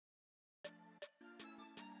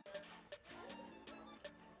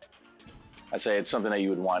I'd say it's something that you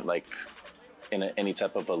would want like in any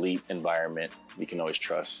type of elite environment. You can always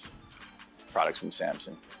trust products from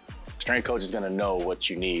Samson. Strength coach is gonna know what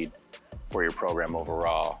you need for your program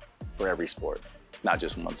overall for every sport, not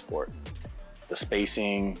just one sport. The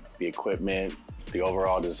spacing, the equipment, the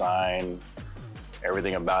overall design,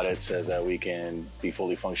 everything about it says that we can be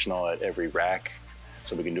fully functional at every rack.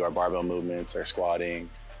 So we can do our barbell movements, our squatting,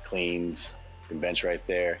 cleans, and bench right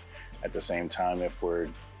there. At the same time, if we're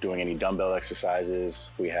doing any dumbbell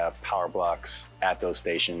exercises, we have power blocks at those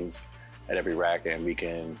stations at every rack, and we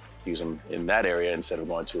can use them in that area instead of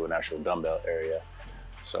going to an actual dumbbell area.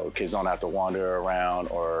 So kids don't have to wander around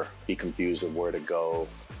or be confused of where to go,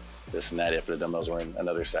 this and that, if the dumbbells were in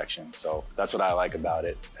another section. So that's what I like about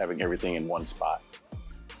it, is having everything in one spot.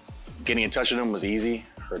 Getting in touch with them was easy.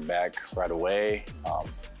 Heard back right away.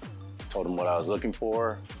 Told them what I was looking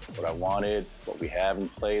for, what I wanted, what we have in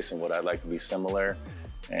place, and what I'd like to be similar.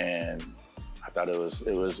 And I thought it was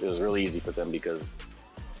really easy for them, because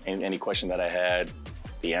any question that I had,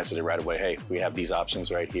 he answered it right away. Hey, we have these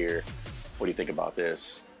options right here. What do you think about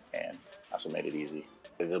this? And that's what made it easy.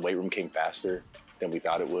 The weight room came faster than we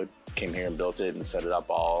thought it would. Came here and built it and set it up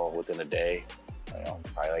all within a day.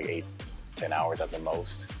 Probably like 8 to 10 hours at the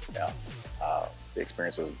most. The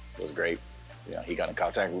experience was great. He got in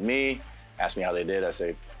contact with me, asked me how they did. I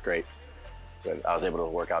said, great. So I was able to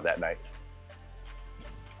work out that night.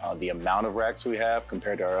 The amount of racks we have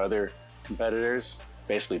compared to our other competitors,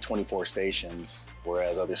 basically 24 stations,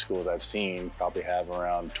 whereas other schools I've seen probably have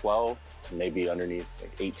around 12 to maybe underneath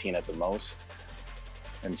like 18 at the most.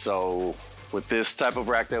 And so with this type of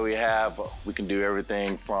rack that we have, we can do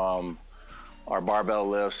everything from our barbell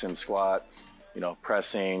lifts and squats,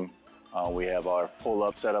 pressing. We have our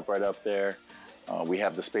pull-up set up right up there. We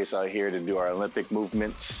have the space out here to do our Olympic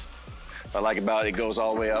movements. What I like about it, it goes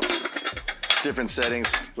all the way up, different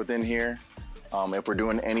settings within here. If we're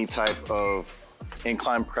doing any type of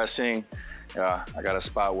incline pressing, I got a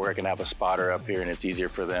spot where I can have a spotter up here and it's easier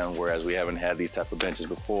for them, whereas we haven't had these type of benches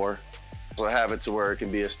before. So I have it to where it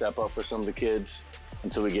can be a step up for some of the kids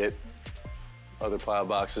until we get other pile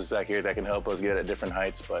boxes back here that can help us get at different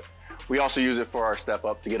heights. But we also use it for our step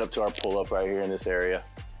up to get up to our pull up right here in this area.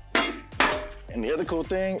 And the other cool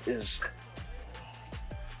thing is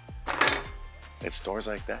it stores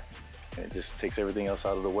like that. And it just takes everything else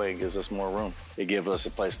out of the way and gives us more room. It gives us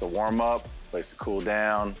a place to warm up, a place to cool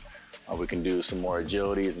down. We can do some more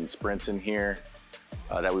agilities and sprints in here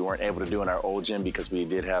that we weren't able to do in our old gym because we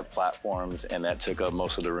did have platforms and that took up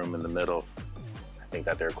most of the room in the middle. I think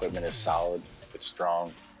that their equipment is solid, it's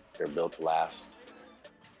strong, they're built to last.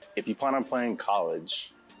 If you plan on playing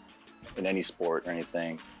college in any sport or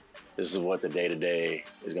anything, this is what the day-to-day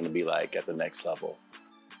is gonna be like at the next level.